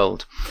the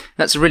world.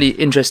 That's a really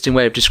interesting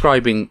way of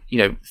describing,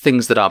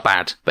 things that are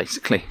bad,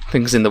 basically.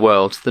 Things in the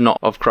world, they're not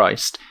of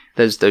Christ.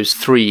 There's those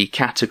three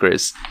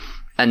categories.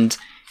 And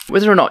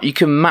whether or not you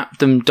can map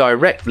them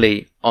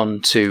directly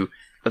onto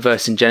a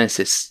verse in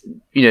Genesis,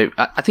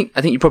 I think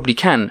you probably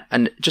can.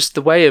 And just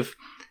the way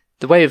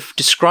of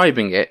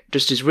describing it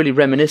just is really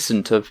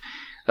reminiscent of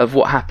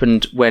what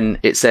happened when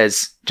it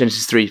says,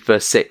 Genesis 3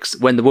 verse 6,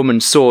 when the woman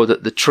saw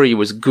that the tree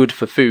was good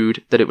for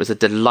food, that it was a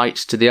delight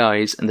to the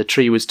eyes, and the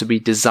tree was to be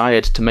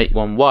desired to make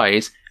one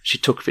wise, she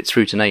took of its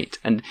fruit and ate.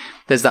 And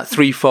there's that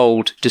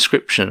threefold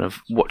description of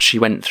what she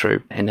went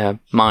through in her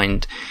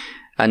mind.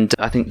 And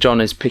I think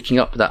John is picking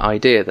up that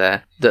idea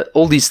there, that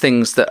all these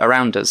things that are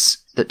around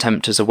us that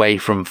tempt us away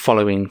from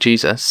following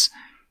Jesus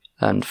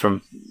and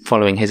from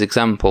following his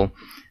example,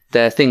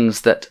 they're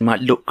things that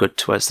might look good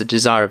to us, the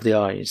desire of the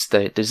eyes,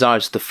 the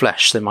desires of the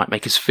flesh, they might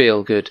make us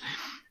feel good,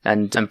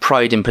 and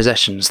pride in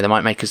possessions, they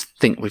might make us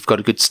think we've got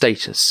a good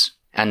status.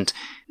 And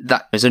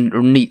that is a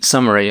neat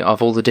summary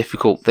of all the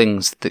difficult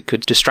things that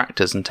could distract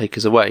us and take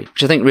us away,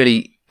 which I think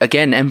really,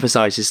 again,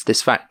 emphasises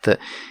this fact that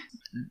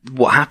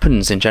what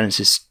happens in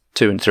Genesis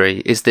 2 and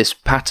 3 is this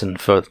pattern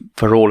for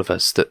all of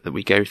us that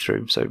we go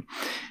through. So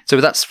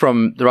that's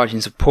from the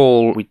writings of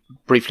Paul. We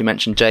briefly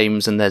mentioned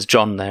James, and there's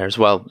John there as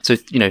well. So,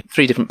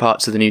 three different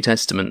parts of the New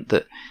Testament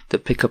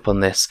that pick up on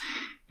this.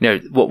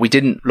 What we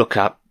didn't look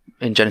at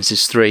in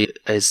Genesis 3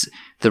 is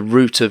the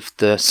root of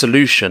the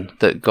solution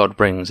that God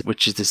brings,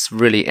 which is this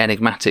really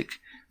enigmatic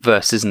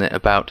verse, isn't it,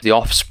 about the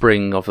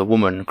offspring of a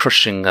woman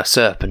crushing a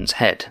serpent's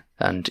head.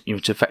 And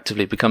it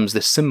effectively becomes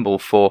this symbol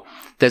for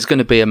there's going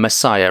to be a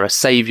Messiah, a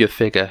saviour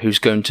figure who's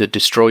going to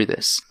destroy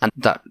this. And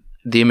that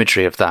the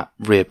imagery of that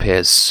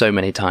reappears so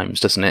many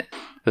times, doesn't it?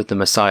 With the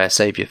Messiah,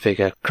 saviour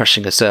figure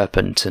crushing a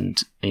serpent and,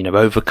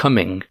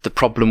 overcoming the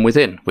problem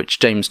within, which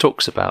James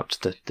talks about,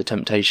 the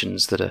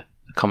temptations that are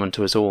common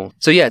to us all.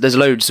 So yeah, there's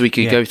loads we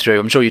could go through.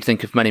 I'm sure you'd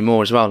think of many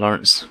more as well,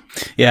 Lawrence.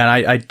 Yeah,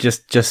 and I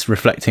just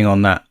reflecting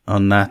on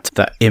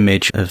that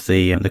image of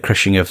the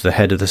crushing of the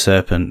head of the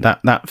serpent,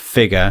 that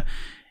figure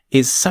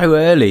is so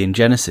early in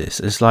Genesis.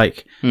 It's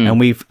like, and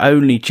we've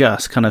only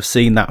just kind of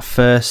seen that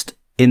first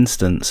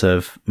instance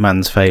of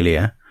man's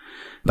failure,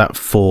 that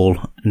fall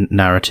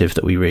narrative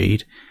that we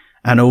read.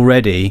 And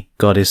already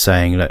God is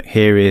saying, look,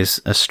 here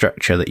is a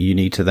structure that you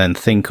need to then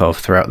think of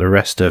throughout the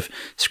rest of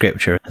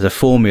Scripture as a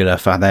formula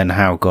for then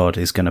how God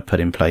is going to put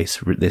in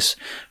place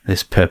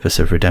this purpose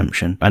of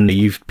redemption. And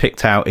you've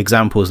picked out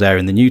examples there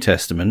in the New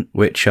Testament,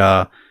 which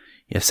are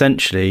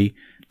essentially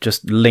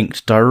just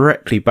linked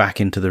directly back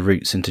into the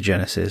roots into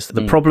Genesis.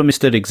 The problem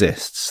still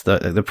exists.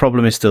 The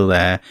problem is still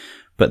there,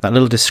 but that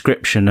little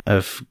description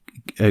of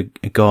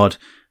God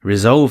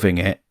resolving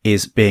it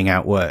is being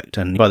outworked.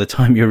 And by the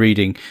time you're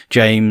reading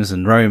James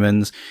and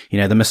Romans,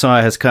 the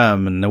Messiah has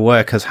come and the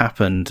work has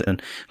happened,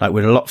 and like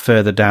we're a lot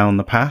further down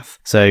the path.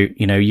 So,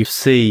 you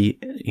see,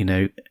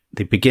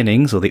 the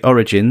beginnings or the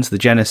origins, the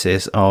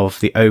genesis of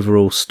the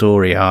overall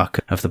story arc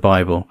of the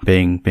Bible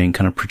being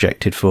kind of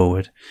projected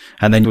forward.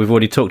 And then we've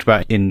already talked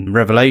about in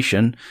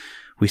Revelation,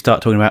 we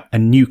start talking about a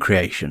new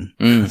creation.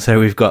 So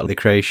we've got the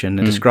creation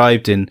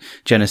described in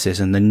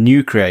Genesis and the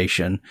new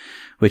creation,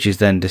 which is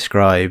then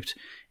described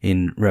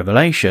in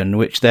Revelation,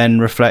 which then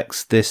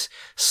reflects this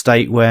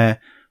state where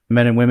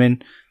men and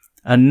women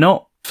are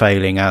not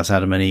failing as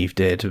Adam and Eve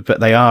did, but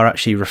they are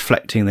actually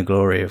reflecting the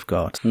glory of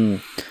God.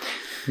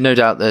 No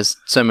doubt there's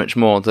so much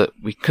more that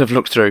we could have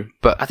looked through,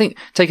 but I think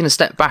taking a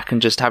step back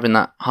and just having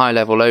that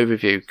high-level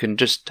overview can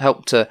just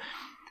help to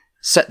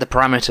set the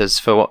parameters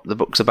for what the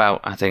book's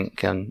about, I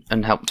think, and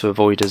help to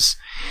avoid us,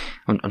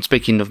 I'm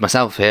speaking of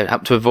myself here,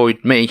 help to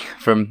avoid me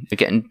from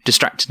getting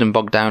distracted and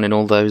bogged down in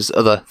all those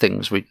other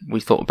things we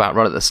thought about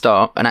right at the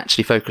start, and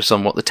actually focus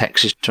on what the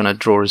text is trying to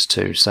draw us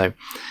to. So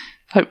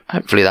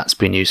hopefully that's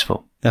been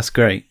useful. That's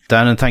great,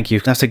 Dan, and thank you.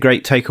 That's a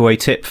great takeaway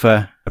tip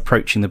for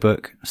approaching the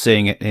book,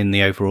 seeing it in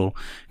the overall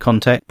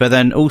context. But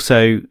then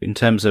also, in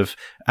terms of,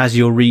 as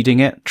you're reading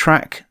it,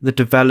 track the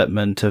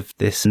development of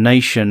this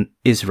nation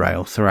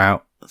Israel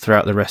throughout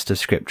the rest of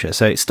Scripture.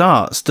 So it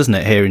starts, doesn't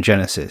it, here in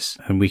Genesis,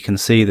 and we can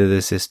see that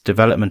there's this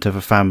development of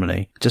a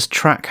family. Just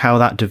track how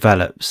that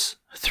develops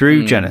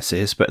through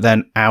Genesis, but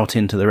then out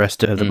into the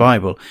rest of the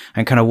Bible.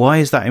 And kind of why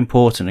is that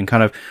important, and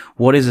kind of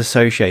what is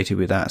associated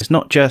with that? It's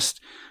not just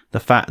the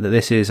fact that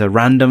this is a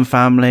random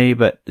family,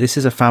 but this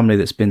is a family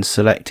that's been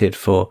selected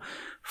for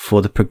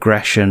the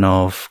progression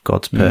of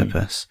God's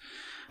purpose.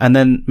 And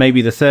then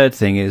maybe the third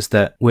thing is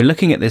that we're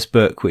looking at this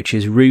book, which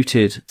is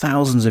rooted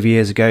thousands of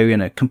years ago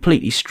in a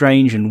completely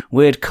strange and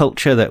weird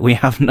culture that we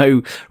have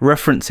no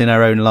reference in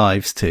our own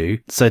lives to.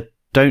 So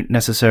don't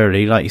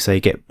necessarily, like you say,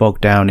 get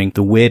bogged down in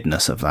the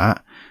weirdness of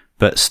that,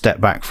 but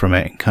step back from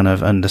it and kind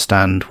of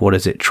understand what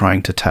is it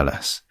trying to tell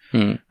us.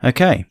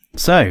 Okay,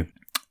 so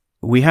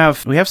we have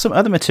some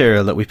other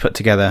material that we've put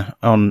together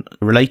on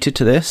related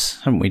to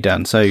this, haven't we,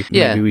 Dan? So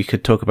maybe we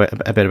could talk about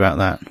a bit about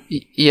that.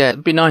 Yeah,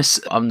 it'd be nice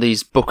on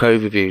these book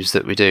overviews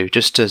that we do,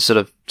 just to sort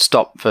of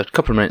stop for a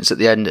couple of minutes at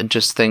the end and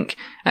just think,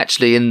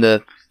 actually, in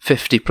the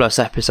 50 plus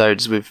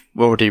episodes we've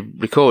already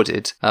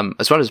recorded,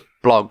 as well as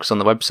blogs on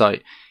the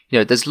website,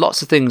 there's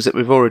lots of things that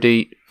we've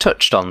already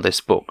touched on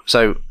this book.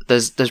 So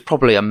there's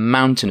probably a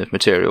mountain of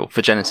material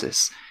for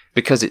Genesis,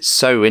 because it's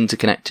so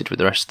interconnected with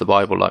the rest of the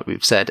Bible, like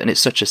we've said, and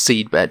it's such a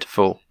seedbed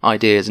for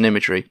ideas and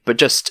imagery. But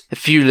just a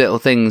few little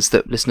things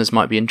that listeners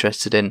might be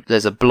interested in.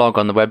 There's a blog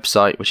on the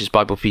website, which is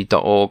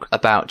biblefeed.org,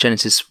 about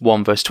Genesis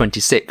 1 verse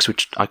 26,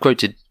 which I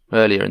quoted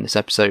earlier in this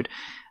episode,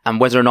 and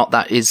whether or not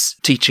that is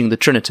teaching the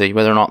Trinity,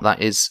 whether or not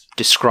that is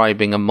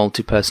describing a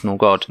multi-personal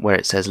God, where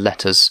it says,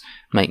 "Let us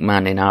make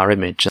man in our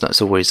image."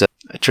 That's always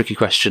a tricky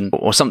question,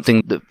 or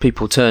something that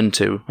people turn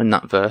to in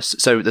that verse.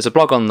 So there's a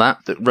blog on that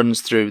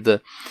runs through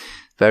the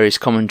various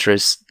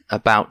commentaries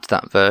about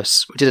that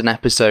verse. We did an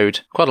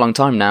episode quite a long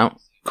time now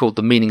called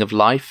The Meaning of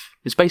Life.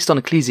 It's based on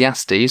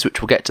Ecclesiastes,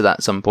 which we'll get to that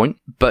at some point,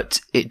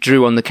 but it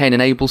drew on the Cain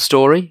and Abel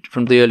story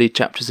from the early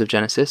chapters of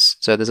Genesis,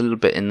 so there's a little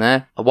bit in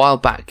there. A while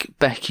back,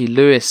 Becky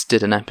Lewis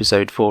did an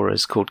episode for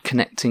us called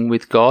Connecting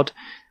with God,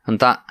 and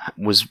that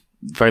was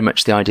very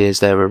much the ideas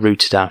there were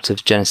rooted out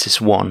of Genesis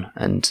 1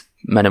 and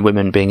men and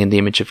women being in the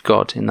image of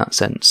God in that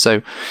sense.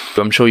 So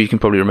I'm sure you can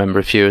probably remember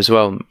a few as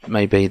well,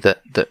 maybe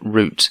that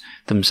root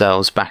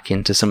themselves back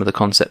into some of the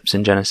concepts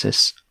in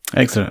Genesis.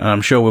 Excellent. And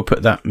I'm sure we'll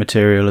put that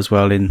material as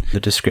well in the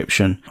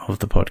description of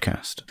the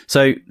podcast.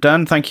 So,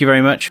 Dan, thank you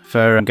very much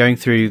for going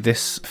through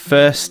this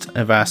first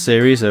of our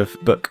series of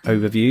book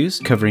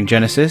overviews covering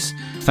Genesis.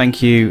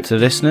 Thank you to the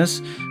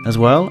listeners as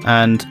well.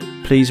 And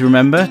please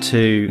remember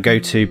to go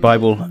to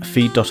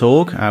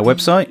biblefeed.org, our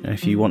website,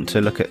 if you want to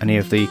look at any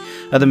of the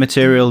other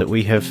material that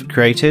we have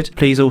created.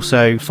 Please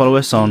also follow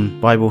us on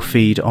Bible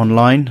Feed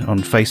Online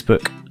on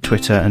Facebook,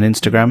 Twitter and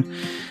Instagram.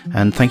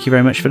 And thank you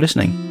very much for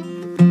listening.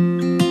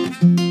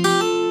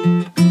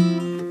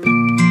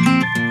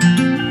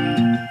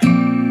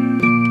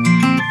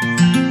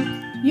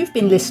 You've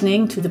been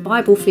listening to the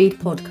Bible Feed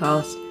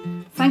podcast.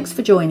 Thanks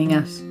for joining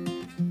us.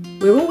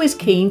 We're always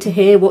keen to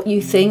hear what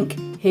you think,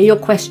 hear your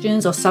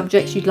questions or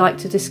subjects you'd like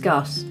to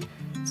discuss.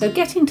 So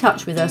get in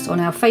touch with us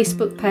on our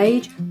Facebook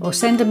page or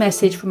send a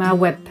message from our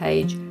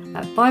webpage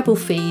at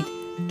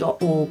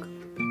biblefeed.org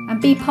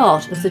and be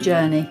part of the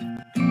journey.